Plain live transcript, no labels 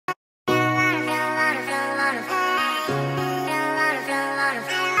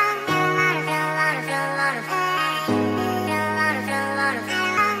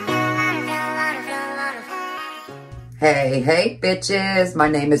Hey bitches, my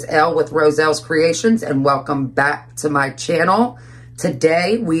name is Elle with RRozelles Creations and welcome back to my channel.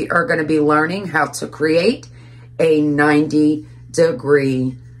 Today we are going to be learning how to create a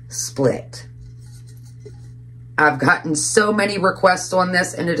 90-degree split. I've gotten so many requests on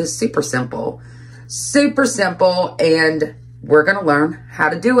this and it is super simple, and we're going to learn how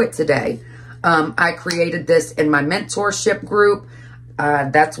to do it today. I created this in my mentorship group.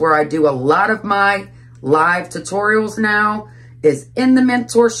 That's where I do a lot of my live tutorials now, is in the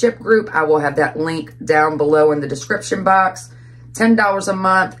mentorship group. I will have that link down below in the description box. $10 a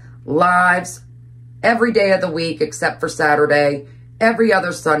month, lives every day of the week except for Saturday, every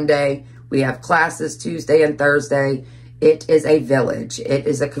other Sunday. We have classes Tuesday and Thursday. It is a village. It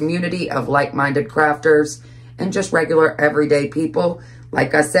is a community of like-minded crafters and just regular everyday people.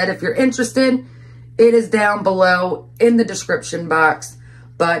 Like I said, if you're interested, it is down below in the description box.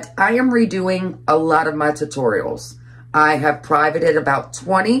 But I am redoing a lot of my tutorials. I have privated about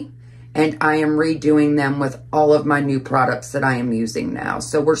 20, and I am redoing them with all of my new products that I am using now.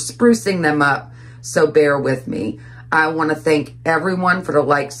 So we're sprucing them up, so bear with me. I want to thank everyone for the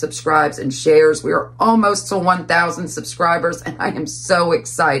likes, subscribes, and shares. We are almost to 1,000 subscribers, and I am so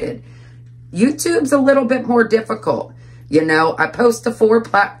excited. YouTube's a little bit more difficult. You know, I post to 4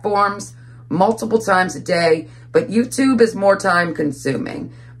 platforms multiple times a day, but YouTube is more time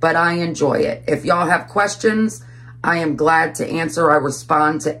consuming, but I enjoy it. If y'all have questions, I am glad to answer. I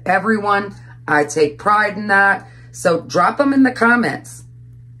respond to everyone. I take pride in that. So drop them in the comments.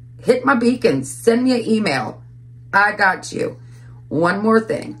 Hit my beacons. Send me an email. I got you. One more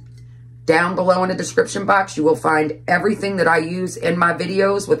thing. Down below in the description box, you will find everything that I use in my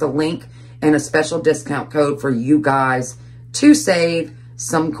videos with a link and a special discount code for you guys to save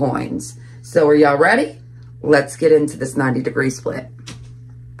some coins. So are y'all ready? Let's get into this 90-degree split.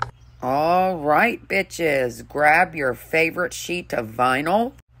 All right, bitches. Grab your favorite sheet of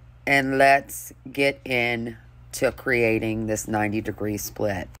vinyl and let's get into creating this 90-degree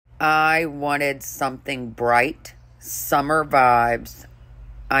split. I wanted something bright, summer vibes.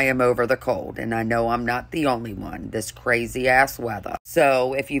 I am over the cold, and I know I'm not the only one, this crazy-ass weather.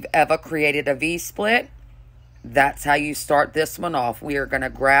 So if you've ever created a V-split, that's how you start this one off. We are going to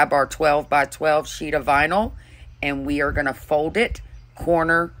grab our 12 by 12 sheet of vinyl and we are going to fold it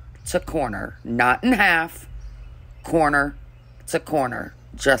corner to corner, not in half, corner to corner,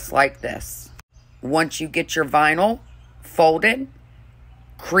 just like this. Once you get your vinyl folded,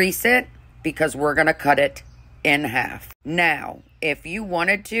 crease it because we're going to cut it in half. Now, if you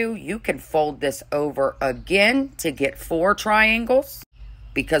wanted to, you can fold this over again to get 4 triangles,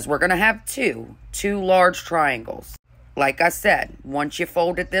 because we're going to have two large triangles. Like I said, once you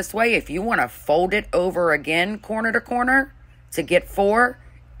fold it this way, if you want to fold it over again corner to corner to get 4,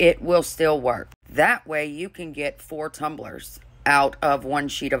 it will still work. That way you can get 4 tumblers out of 1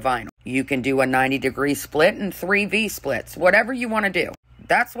 sheet of vinyl. You can do a 90-degree split and 3 V-splits, whatever you want to do.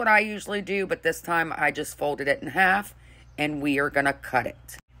 That's what I usually do, but this time I just folded it in half and we are going to cut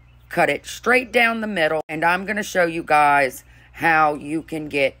it. Cut it straight down the middle, and I'm going to show you guys how you can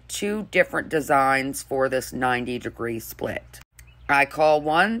get 2 different designs for this 90-degree split. I call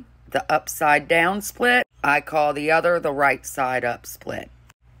one the upside down split. I call the other the right side up split.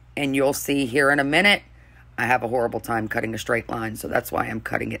 And you'll see here in a minute, I have a horrible time cutting a straight line, so that's why I'm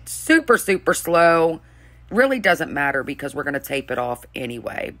cutting it super slow. Really doesn't matter because we're going to tape it off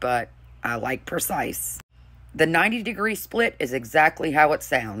anyway, but I like precise. The 90-degree split is exactly how it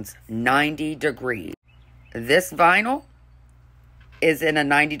sounds, 90 degrees. This vinyl is in a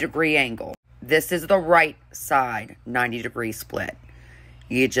 90-degree angle. This is the right side 90-degree split.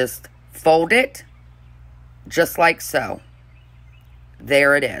 You just fold it just like so.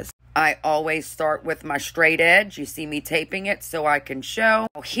 There it is. I always start with my straight edge. You see me taping it so I can show.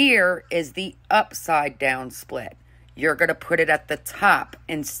 Here is the upside down split. You're going to put it at the top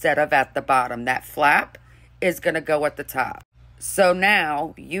instead of at the bottom. That flap is going to go at the top. So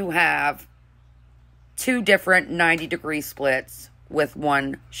now you have 2 different 90-degree splits with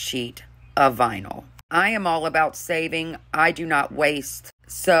 1 sheet of vinyl. I am all about saving. I do not waste.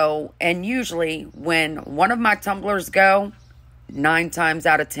 So, and usually when one of my tumblers go, 9 times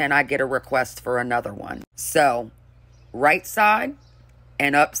out of 10, I get a request for another one. So, right side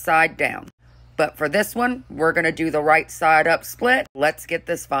and upside down. But for this one, we're going to do the right side up split. Let's get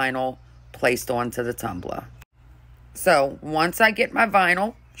this vinyl placed onto the tumbler. So, once I get my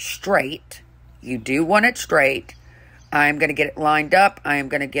vinyl straight, you do want it straight, I'm going to get it lined up. I am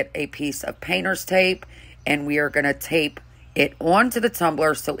going to get a piece of painter's tape, and we are going to tape it onto the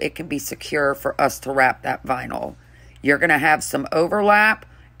tumbler so it can be secure for us to wrap that vinyl. You're going to have some overlap,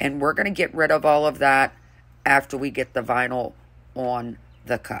 and we're going to get rid of all of that after we get the vinyl on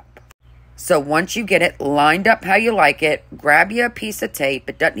the cup. So once you get it lined up how you like it, grab you a piece of tape.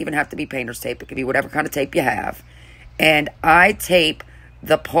 It doesn't even have to be painter's tape. It could be whatever kind of tape you have. And I tape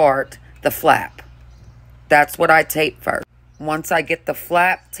the flap. That's what I tape first. Once I get the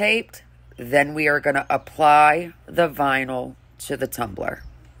flap taped, then we are going to apply the vinyl to the tumbler.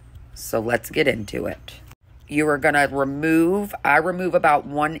 So let's get into it. You are going to remove, I remove about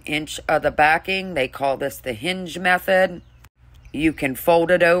 1 inch of the backing. They call this the hinge method. You can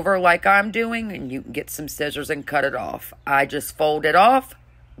fold it over like I'm doing, and you can get some scissors and cut it off. I just fold it off,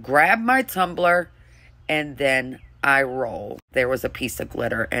 grab my tumbler, and then I roll. There was a piece of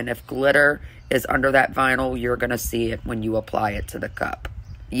glitter, and if glitter is under that vinyl, you're going to see it when you apply it to the cup.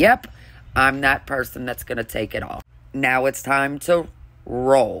 Yep, I'm that person that's going to take it off. Now it's time to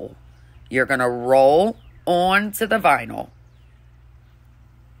roll. You're going to roll onto the vinyl,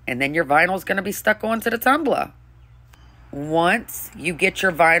 and then your vinyl is going to be stuck onto the tumbler. Once you get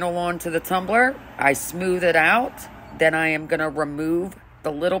your vinyl onto the tumbler, I smooth it out. Then I am going to remove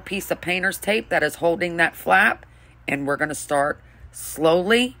the little piece of painter's tape that is holding that flap, and we're going to start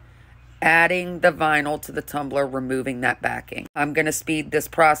slowly adding the vinyl to the tumbler, removing that backing. I'm going to speed this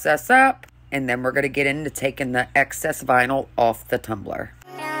process up, and then we're going to get into taking the excess vinyl off the tumbler.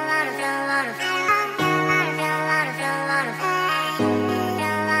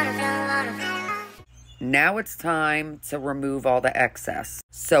 Now it's time to remove all the excess.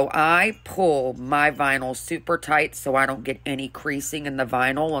 So I pull my vinyl super tight so I don't get any creasing in the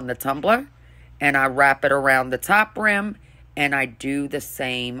vinyl on the tumbler. And I wrap it around the top rim, and I do the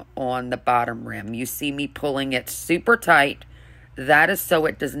same on the bottom rim. You see me pulling it super tight. That is so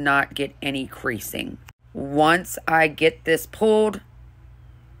it does not get any creasing. Once I get this pulled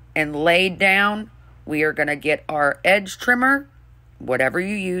and laid down, we are going to get our edge trimmer. Whatever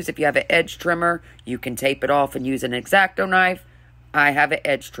you use, if you have an edge trimmer, you can tape it off and use an X-Acto knife. I have an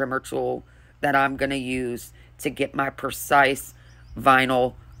edge trimmer tool that I'm going to use to get my precise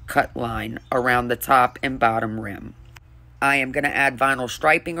vinyl cut line around the top and bottom rim. I am going to add vinyl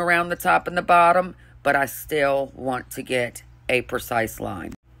striping around the top and the bottom, but I still want to get a precise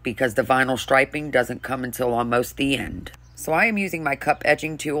line because the vinyl striping doesn't come until almost the end. So I am using my cup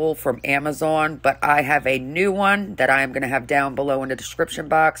edging tool from Amazon, but I have a new one that I am going to have down below in the description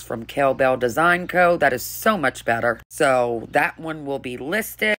box from KellBell Design Co. That is so much better. So that one will be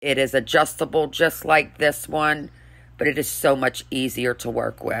listed. It is adjustable just like this one, but it is so much easier to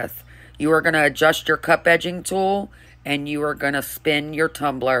work with. You are going to adjust your cup edging tool, and you are going to spin your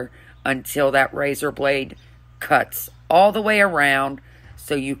tumbler until that razor blade cuts all the way around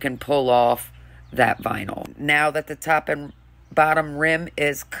so you can pull off that vinyl. Now that the top and bottom rim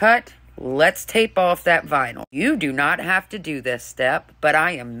is cut, let's tape off that vinyl. You do not have to do this step, but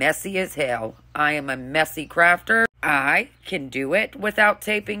I am messy as hell. I am a messy crafter. I can do it without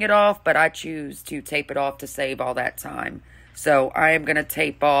taping it off, but I choose to tape it off to save all that time. So I am going to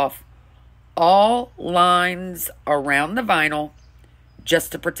tape off all lines around the vinyl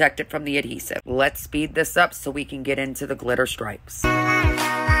just to protect it from the adhesive. Let's speed this up so we can get into the glitter stripes.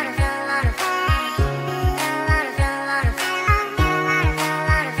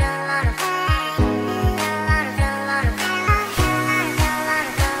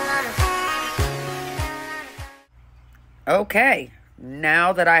 Okay,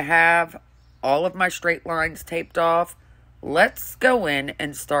 now that I have all of my straight lines taped off, let's go in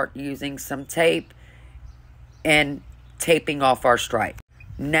and start using some tape and taping off our stripe.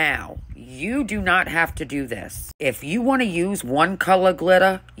 Now, you do not have to do this. If you want to use one color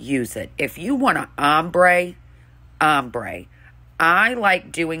glitter, use it. If you want to ombre, ombre. I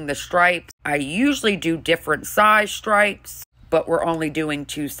like doing the stripes. I usually do different size stripes, but we're only doing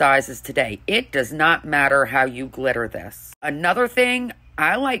 2 sizes today. It does not matter how you glitter this. Another thing,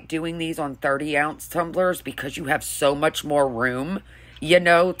 I like doing these on 30-ounce tumblers because you have so much more room, you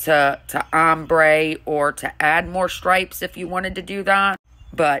know, to ombre or to add more stripes if you wanted to do that.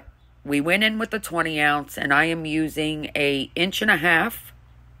 But we went in with the 20-ounce, and I am using a 1.5"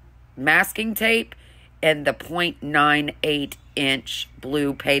 masking tape and the 0.98"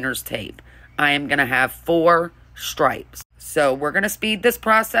 blue painter's tape. I am going to have 4 stripes. So we're going to speed this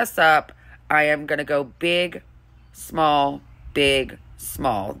process up. I am going to go big, small, big,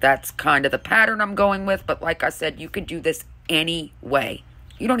 small. That's kind of the pattern I'm going with. But like I said, you could do this any way.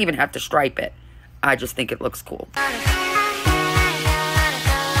 You don't even have to stripe it. I just think it looks cool.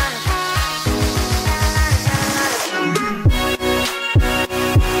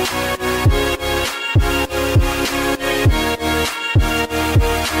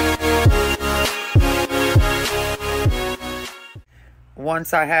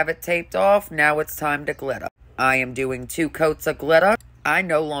 Once I have it taped off, now it's time to glitter. I am doing 2 coats of glitter. I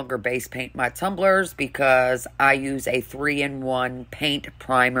no longer base paint my tumblers because I use a 3-in-1 paint,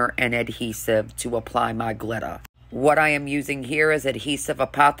 primer, and adhesive to apply my glitter. What I am using here is Adhesive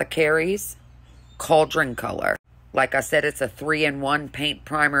Apothecary's Cauldron color. Like I said, it's a 3-in-1 paint,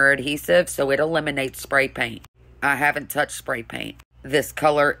 primer, adhesive, so it eliminates spray paint. I haven't touched spray paint. This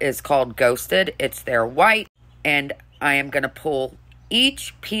color is called Ghosted. It's their white, and I am going to pull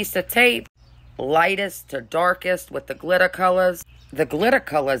each piece of tape, lightest to darkest, with the glitter colors. The glitter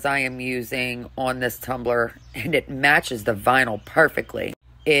colors I am using on this tumbler, and it matches the vinyl perfectly,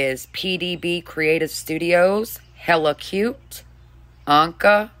 is PDB Creative Studios, Hella Cute,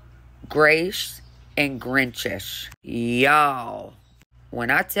 Onca, Grace, and Ginch-ish. Y'all,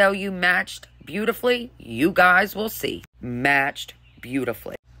 when I tell you matched beautifully, you guys will see. Matched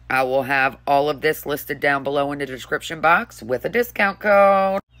beautifully. I will have all of this listed down below in the description box with a discount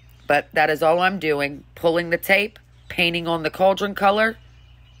code. But that is all I'm doing. Pulling the tape, painting on the Cauldron color,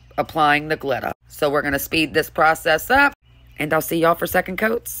 applying the glitter. So we're going to speed this process up, and I'll see y'all for second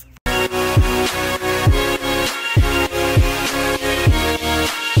coats.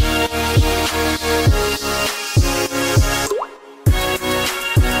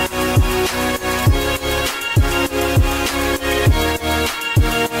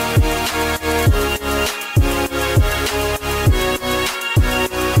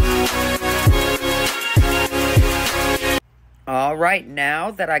 All right,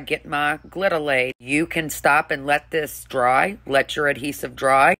 now that I get my glitter laid, you can stop and let this dry, let your adhesive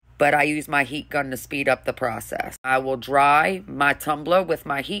dry, but I use my heat gun to speed up the process. I will dry my tumbler with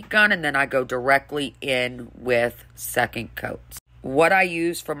my heat gun, and then I go directly in with second coats. What I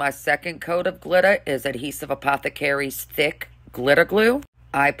use for my second coat of glitter is Adhesive Apothecary's thick glitter glue.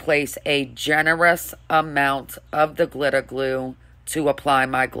 I place a generous amount of the glitter glue to apply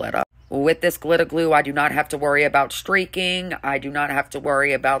my glitter. With this glitter glue, I do not have to worry about streaking. I do not have to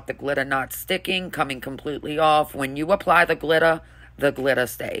worry about the glitter not sticking, coming completely off. When you apply the glitter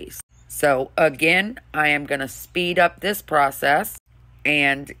stays. So again, I am going to speed up this process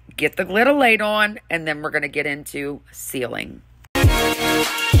and get the glitter laid on, and then we're going to get into sealing.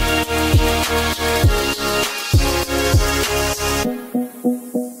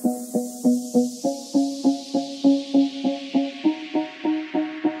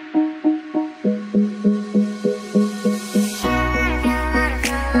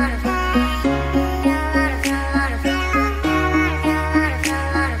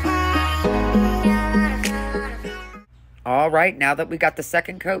 Alright, now that we got the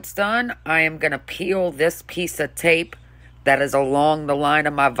second coats done, I am going to peel this piece of tape that is along the line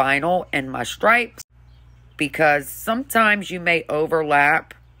of my vinyl and my stripes, because sometimes you may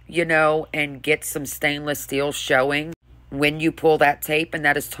overlap, you know, and get some stainless steel showing when you pull that tape, and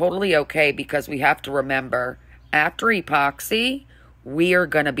that is totally okay, because we have to remember, after epoxy, we are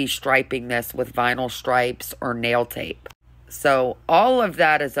going to be striping this with vinyl stripes or nail tape. So all of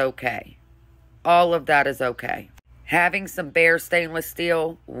that is okay. All of that is okay. Having some bare stainless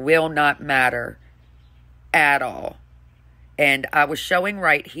steel will not matter at all. And I was showing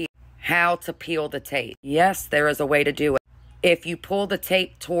right here how to peel the tape. Yes, there is a way to do it. If you pull the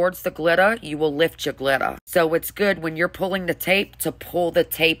tape towards the glitter, you will lift your glitter. So it's good when you're pulling the tape to pull the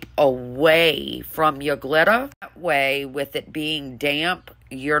tape away from your glitter. That way, with it being damp,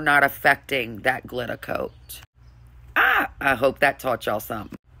 you're not affecting that glitter coat. I hope that taught y'all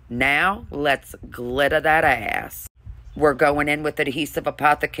something. Now, let's glitter that ass. We're going in with Adhesive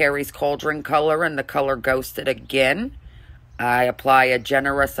Apothecary's Cauldron color and the color Ghosted again. I apply a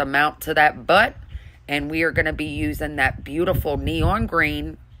generous amount to that butt, and we are going to be using that beautiful neon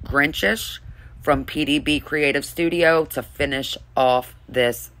green Ginch-ish from PDB Creative Studio to finish off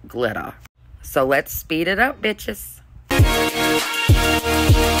this glitter. So let's speed it up, bitches.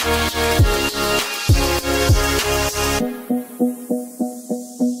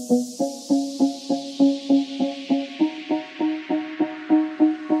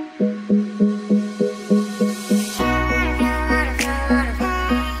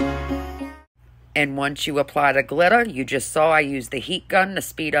 And once you apply the glitter, you just saw I used the heat gun to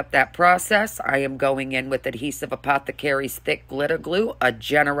speed up that process. I am going in with Adhesive Apothecary's thick glitter glue, a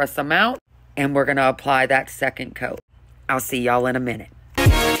generous amount, and we're going to apply that second coat. I'll see y'all in a minute.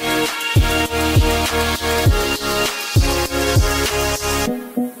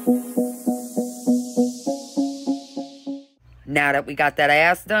 Now that we got that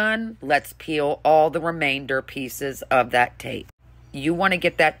ass done, let's peel all the remainder pieces of that tape. You want to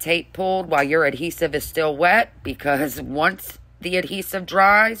get that tape pulled while your adhesive is still wet, because once the adhesive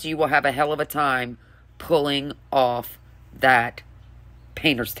dries, you will have a hell of a time pulling off that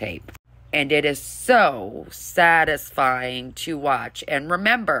painter's tape. And it is so satisfying to watch. And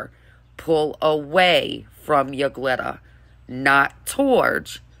remember, pull away from your glitter, not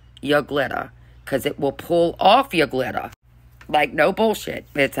towards your glitter, because it will pull off your glitter. Like, no bullshit.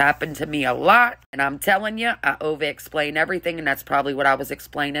 It's happened to me a lot. And I'm telling you, I over-explain everything. And that's probably what I was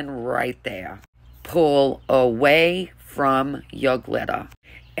explaining right there. Pull away from your glitter.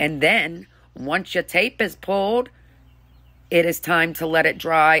 And then, once your tape is pulled, it is time to let it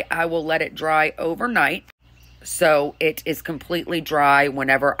dry. I will let it dry overnight, so it is completely dry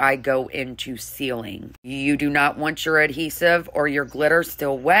whenever I go into sealing. You do not want your adhesive or your glitter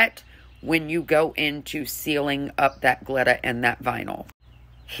still wet when you go into sealing up that glitter and that vinyl.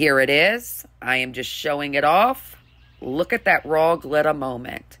 Here it is. I am just showing it off. Look at that raw glitter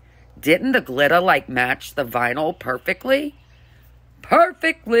moment. Didn't the glitter like match the vinyl perfectly?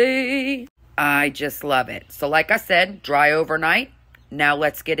 Perfectly! I just love it. So like I said, dry overnight. Now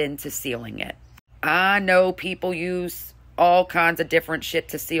let's get into sealing it. I know people use all kinds of different shit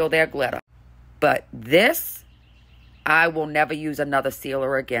to seal their glitter. But this, I will never use another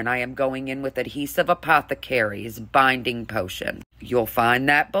sealer again. I am going in with Adhesive Apothecary's Binding Potion. You'll find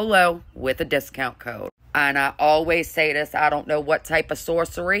that below with a discount code. And I always say this, I don't know what type of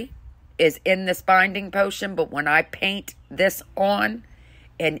sorcery is in this binding potion, but when I paint this on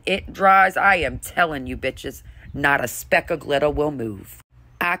and it dries, I am telling you bitches, not a speck of glitter will move.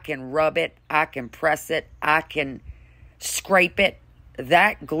 I can rub it, I can press it, I can scrape it.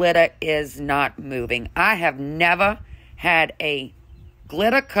 That glitter is not moving. I have never had a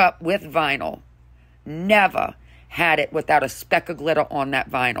glitter cup with vinyl. Never had it without a speck of glitter on that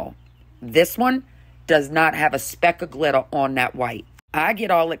vinyl. This one does not have a speck of glitter on that white. I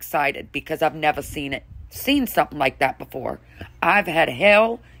get all excited because I've never seen something like that before. I've had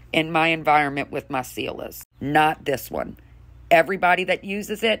hell in my environment with my sealers. Not this one. Everybody that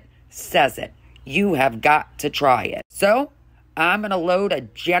uses it says it. You have got to try it. So, I'm going to load a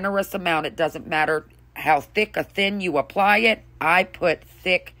generous amount. It doesn't matter how thick or thin you apply it. I put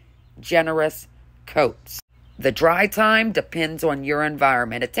thick, generous coats. The dry time depends on your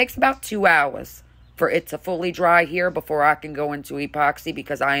environment. It takes about 2 hours for it to fully dry here before I can go into epoxy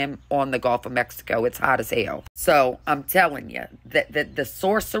because I am on the Gulf of Mexico. It's hot as hell. So I'm telling you that the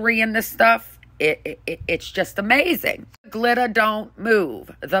sorcery in this stuff, it's just amazing. The glitter don't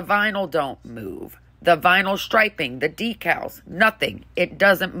move. The vinyl don't move. The vinyl striping, the decals, nothing. It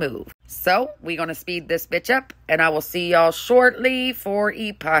doesn't move. So we're going to speed this bitch up and I will see y'all shortly for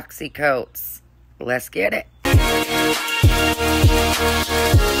epoxy coats. Let's get it.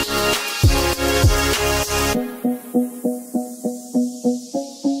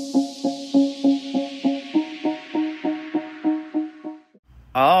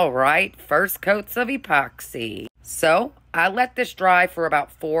 All right, first coats of epoxy. So I let this dry for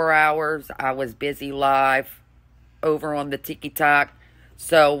about 4 hours. I was busy live over on the TikTok.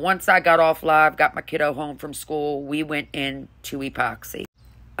 So once I got off live, got my kiddo home from school, we went into epoxy.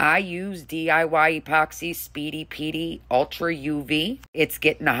 I use DIY epoxy Speedy Petey Ultra UV. It's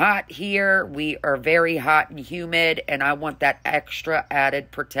getting hot here. We are very hot and humid, and I want that extra added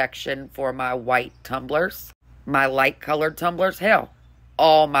protection for my white tumblers. My light colored tumblers, hell,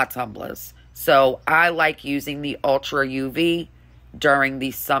 all my tumblers. So I like using the Ultra UV during the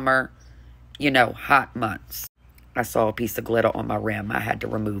summer, hot months. I saw a piece of glitter on my rim. I had to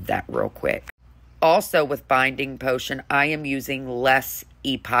remove that real quick. Also with binding potion, I am using less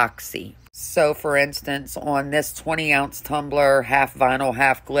epoxy. So for instance, on this 20-ounce tumbler, half vinyl,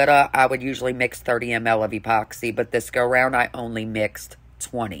 half glitter, I would usually mix 30 ml of epoxy, but this go round, I only mixed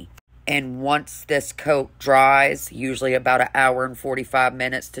 20. And once this coat dries, usually about 1 hour and 45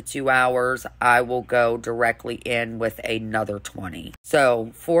 minutes to 2 hours, I will go directly in with another 20.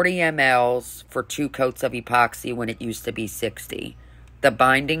 So 40 mLs for 2 coats of epoxy when it used to be 60. The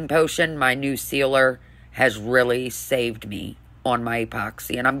binding potion, my new sealer, has really saved me on my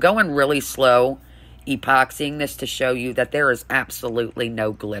epoxy. And I'm going really slow epoxying this to show you that there is absolutely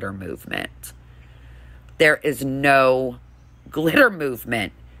no glitter movement. There is no glitter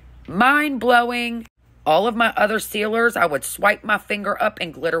movement. Mind-blowing. All of my other sealers, I would swipe my finger up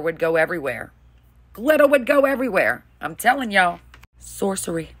and glitter would go everywhere. Glitter would go everywhere. I'm telling y'all.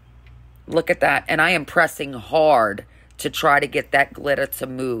 Sorcery. Look at that. And I am pressing hard to try to get that glitter to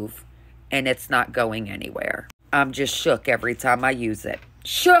move. And it's not going anywhere. I'm just shook every time I use it.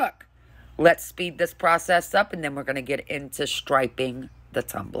 Shook! Let's speed this process up and then we're going to get into striping the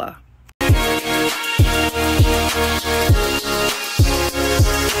tumbler.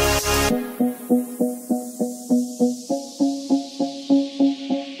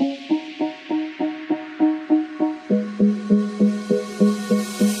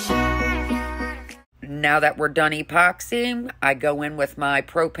 Now that we're done epoxying, I go in with my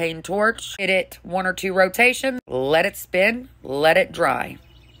propane torch, hit it 1 or 2 rotations, let it spin, let it dry.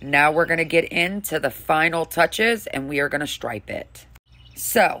 Now we're going to get into the final touches and we are going to stripe it.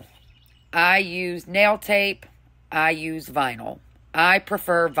 So, I use nail tape, I use vinyl. I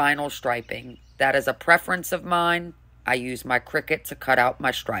prefer vinyl striping. That is a preference of mine. I use my Cricut to cut out my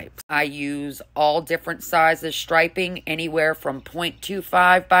stripes. I use all different sizes striping, anywhere from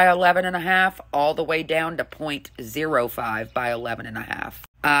 0.25 by 11.5 all the way down to 0.05 by 11.5.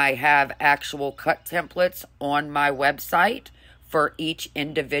 I have actual cut templates on my website for each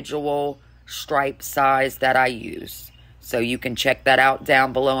individual stripe size that I use. So you can check that out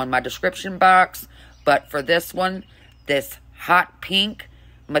down below in my description box. But for this one, this hot pink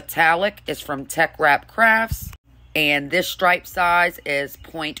metallic is from Teckwrap Crafts. And this stripe size is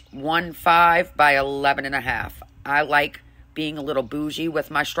 0.15 by 11.5. I like being a little bougie with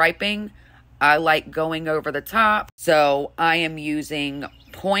my striping. I like going over the top. So I am using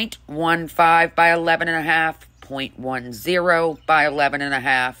 0.15 by 11.5, 0.10 by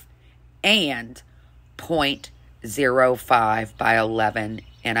 11.5, and 0.05 by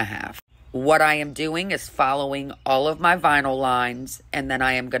 11.5. What I am doing is following all of my vinyl lines, and then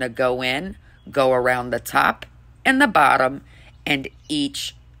I am going to go around the top and the bottom, and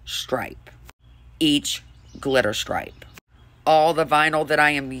each stripe, each glitter stripe. All the vinyl that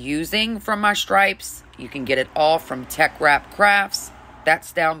I am using from my stripes, you can get it all from Teckwrap Crafts.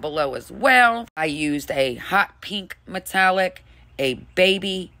 That's down below as well. I used a hot pink metallic, a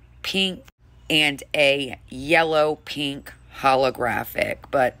baby pink, and a yellow pink holographic.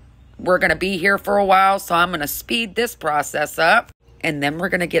 But we're going to be here for a while, so I'm going to speed this process up, and then we're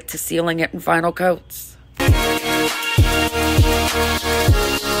going to get to sealing it in final coats.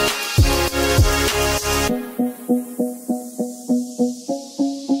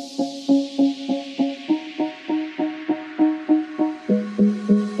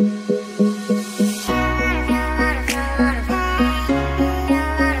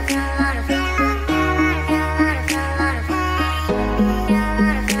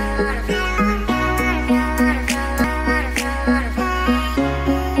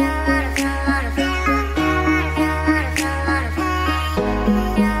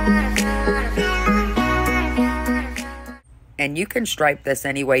 And you can stripe this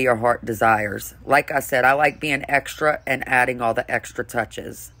any way your heart desires. Like I said, I like being extra and adding all the extra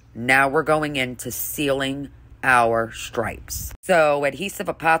touches. Now we're going into sealing our stripes. So Adhesive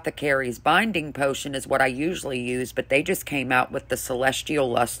Apothecary's binding potion is what I usually use, but they just came out with the Celestial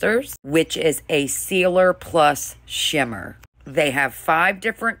Lusters, which is a sealer plus shimmer. They have 5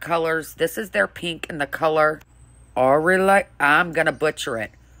 different colors. This is their pink in the color Aurelia. I'm going to butcher it.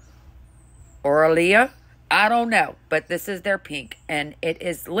 Aurelia? I don't know, but this is their pink, and it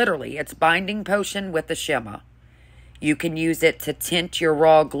is literally, it's binding potion with a shimmer. You can use it to tint your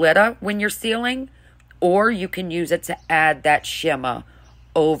raw glitter when you're sealing, or you can use it to add that shimmer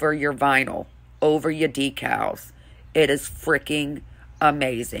over your vinyl, over your decals. It is freaking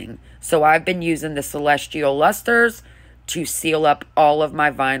amazing. So I've been using the Celestial Lusters to seal up all of my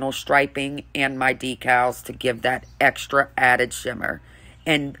vinyl striping and my decals to give that extra added shimmer.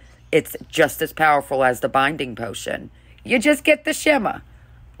 And it's just as powerful as the binding potion. You just get the shimmer.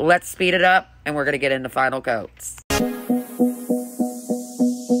 Let's speed it up, and we're going to get into final coats.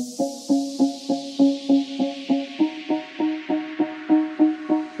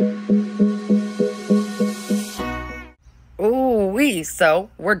 Ooh-wee, so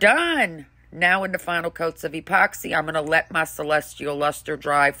we're done. Now in the final coats of epoxy, I'm going to let my Celestial Luster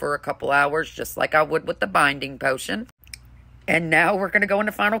dry for a couple hours, just like I would with the binding potion. And now we're going to go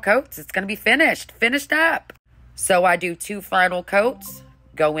into final coats. It's going to be finished up. So I do 2 final coats.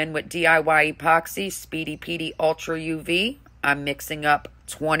 Go in with DIY Epoxy, Speedy Petey Ultra UV. I'm mixing up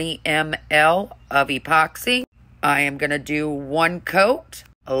 20 ml of epoxy. I am going to do 1 coat.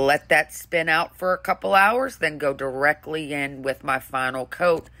 Let that spin out for a couple hours. Then go directly in with my final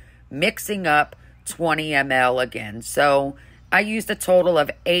coat, mixing up 20 ml again. So I used a total of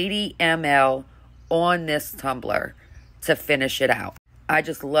 80 ml on this tumbler to finish it out. I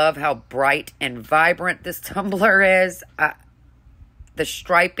just love how bright and vibrant this tumbler is. The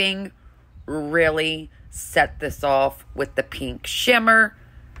striping really set this off with the pink shimmer,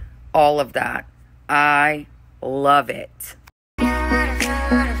 all of that. I love it.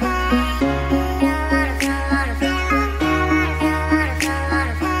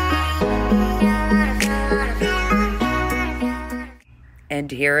 And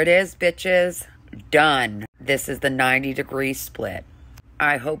here it is, bitches. Done. This is the 90-degree split.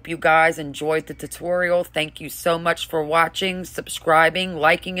 I hope you guys enjoyed the tutorial. Thank you so much for watching, subscribing,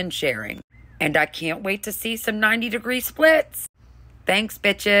 liking, and sharing. And I can't wait to see some 90-degree splits. Thanks,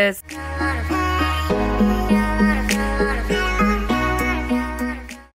 bitches.